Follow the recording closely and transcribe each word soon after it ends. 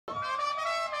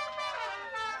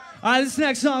All right, this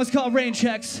next song is called Rain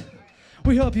Checks.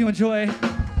 We hope you enjoy.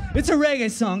 It's a reggae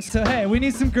song, so hey, we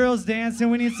need some girls dancing,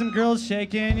 we need some girls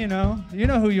shaking, you know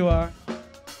who you are.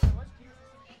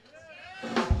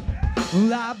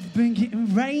 Well, I've been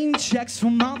getting rain checks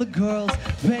from all the girls.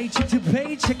 Paycheck to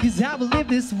paycheck is how we live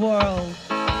this world.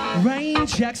 Rain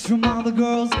checks from all the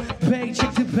girls.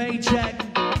 Paycheck to paycheck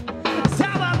is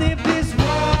how I live this world.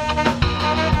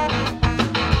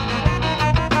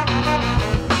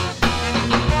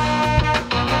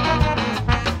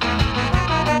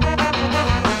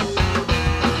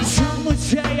 Some would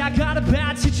say I got a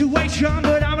bad situation,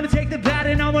 but I'm gonna take the bad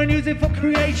and I'm gonna use it for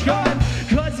creation.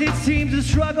 Cause it seems a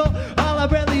struggle, all I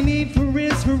really need for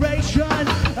inspiration.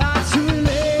 I too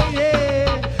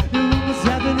late, it was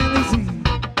definitely seen.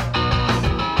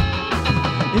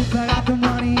 If I got the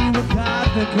money, if I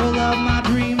got the girl of my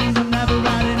dreams, I'm never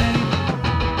writing any.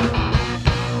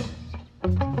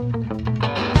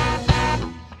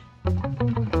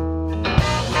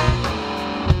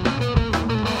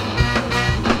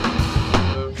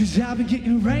 Cause I've been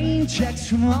getting rain checks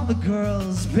from all the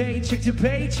girls. Paycheck to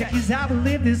paycheck is how we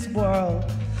live this world.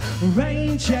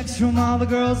 Rain checks from all the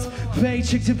girls.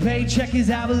 Paycheck to paycheck is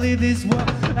how we live this world.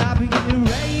 I've been getting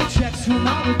rain checks from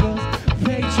all the girls.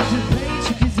 Paycheck to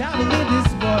paycheck is how we live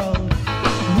this world.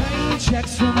 Rain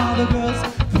checks from all the girls.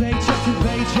 Paycheck to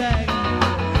paycheck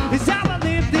is how I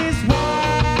live this world.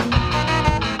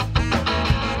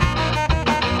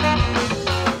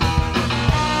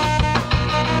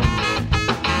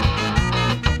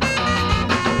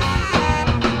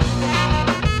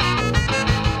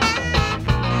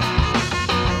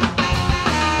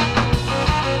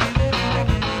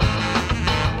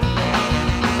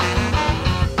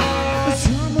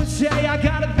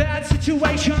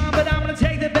 But I'm gonna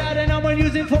take the bad and I'm gonna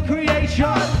use it for creation.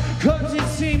 Cause it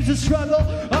seems a struggle,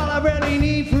 all I really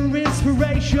need for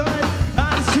inspiration.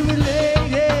 I'm too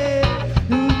related,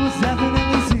 it was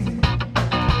definitely seen.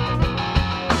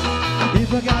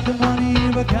 If I got the money,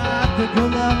 if I got the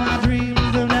girl of my dreams,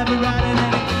 I'm never writing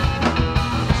any.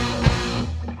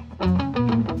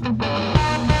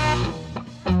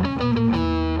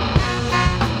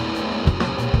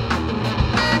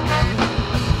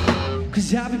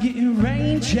 Cause I've been getting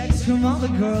rain checks from all the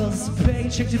girls.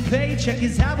 Paycheck to paycheck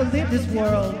is how I live this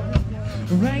world.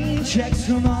 Rain checks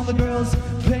from all the girls.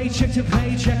 Paycheck to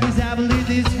paycheck is how I live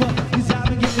this world. Cause I've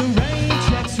been getting rain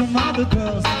checks from all the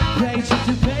girls. Paycheck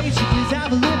to paycheck is how I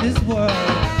live this world.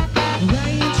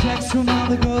 Rain checks from all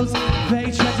the girls.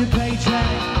 Paycheck to paycheck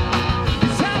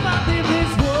is how I live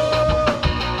this world.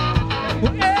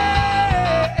 Well, hey.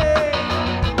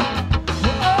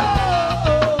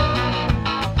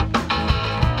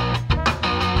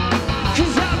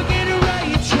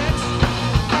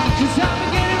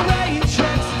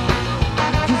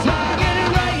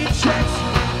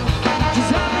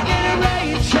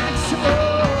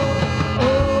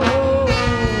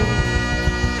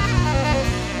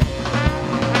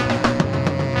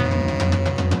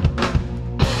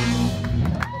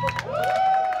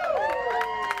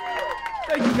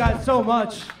 So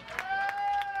much.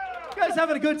 You guys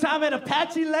having a good time at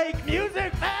Apache Lake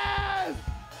Music, man?